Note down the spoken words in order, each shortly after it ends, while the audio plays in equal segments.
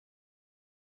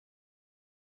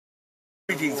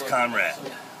Greetings, comrade.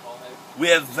 We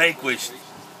have vanquished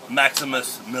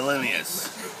Maximus Millennius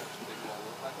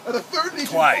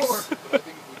twice.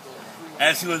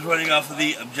 As he was running off of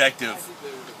the objective,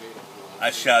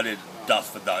 I shouted, "Das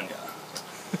Vidanya."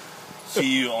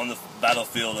 See you on the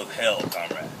battlefield of hell,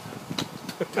 comrade.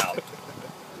 Out.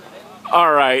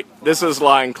 Alright, this is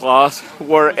Lion Claws.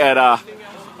 We're at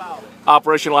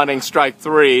Operation Lightning Strike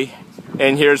 3,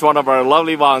 and here's one of our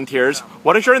lovely volunteers.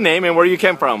 What is your name and where you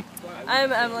came from?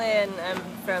 I'm Emily and I'm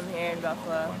from here in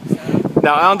Buffalo. So.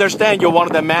 Now I understand you're one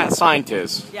of the mad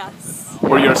scientists. Yes.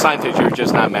 Or you're a scientist, you're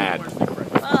just not mad.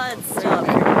 Well, it's still up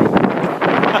here.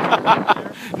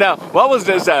 Now, what was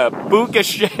this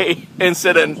Boucachet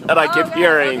incident that I keep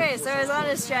hearing? Okay, so I was on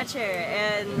a stretcher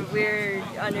and we're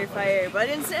under fire, but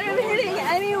instead of hitting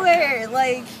anywhere,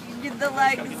 like the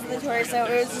legs, the torso,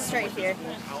 it was just right here.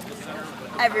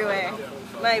 Everywhere.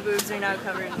 My boobs are now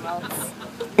covered in welts.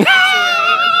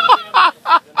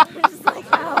 I'm just like,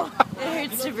 ow, it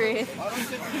hurts to breathe.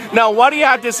 Now, what do you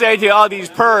have to say to all these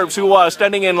pervs who are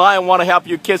standing in line and want to help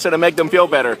you kiss it and make them feel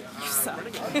better? You suck.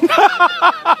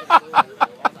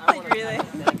 Like, really?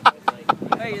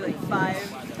 Are you like 5?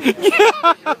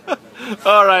 Yeah.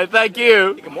 All right, thank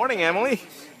you. Good morning, Emily.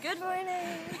 Good morning.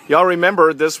 Y'all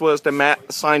remember this was the mad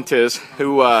scientist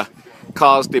who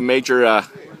caused the major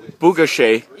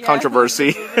Boucachet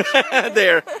controversy.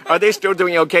 Are they still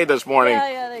doing okay this morning?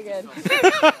 Yeah, they're good.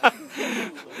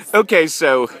 Okay,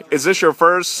 so is this your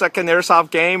first, second airsoft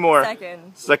game or?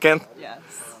 Second. Second? Yes.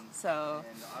 So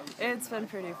it's been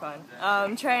pretty fun.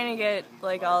 I'm trying to get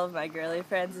like all of my girly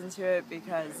friends into it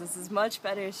because this is much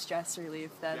better stress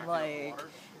relief than like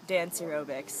dance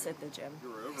aerobics at the gym.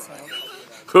 So.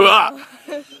 Hurrah!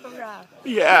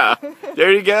 Yeah,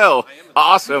 there you go.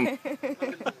 Awesome.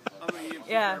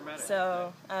 Yeah,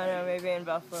 so I don't know, maybe in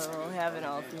Buffalo we'll have an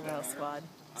all-female squad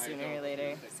sooner or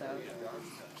later. So.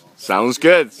 Sounds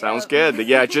good. Sounds good.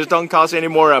 Yeah, just don't cause any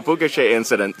more Boucachet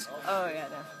incidents. Oh yeah,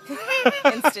 no.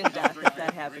 Instant death if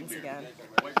that happens again.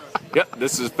 Yep,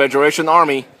 this is Federation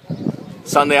Army.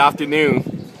 Sunday afternoon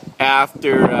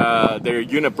after their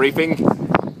unit briefing,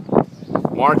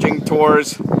 marching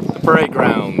towards the parade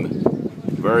ground.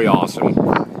 Very awesome.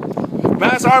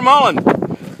 Master R. Mullen,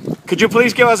 could you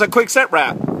please give us a quick sit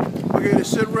rep? Okay, the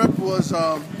sit rep was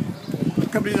the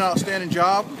company did an outstanding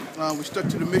job. We stuck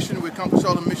to the mission. We accomplished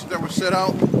all the missions that were set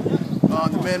out.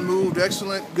 The men moved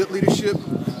excellent, good leadership,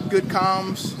 good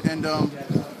comms, and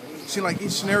it seemed like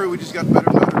each scenario we just got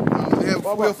better and better.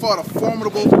 We have fought a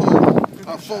formidable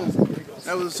foe.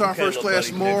 That was Sergeant First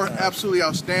Class Moore, absolutely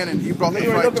outstanding. He brought the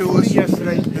fight to us,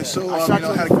 and so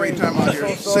had a great time out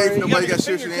here. Safe, nobody got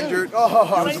seriously injured. It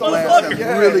was a blast. Had a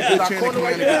really good chain of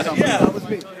command and good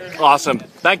company. Awesome.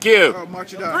 Thank you.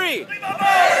 March it out. 3.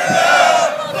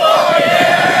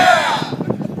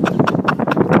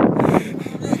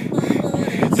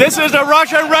 This is the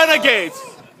Russian Renegades.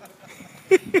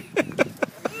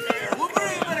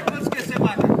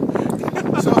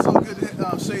 It's also good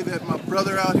to say that my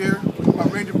brother out here, my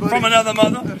Ranger buddy. From another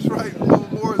mother. That's right. Bubba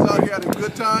Moore is out here had a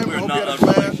good time. I hope you had a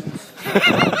blast.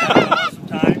 Awesome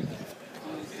time.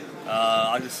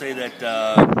 I'll just say that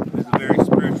it was a very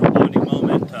spiritual bonding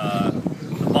moment.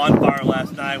 The bonfire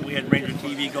last night, we had Ranger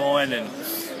TV going, and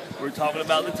we were talking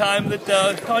about the time that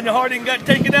Tanya Harding got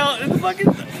taken out in the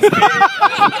fucking...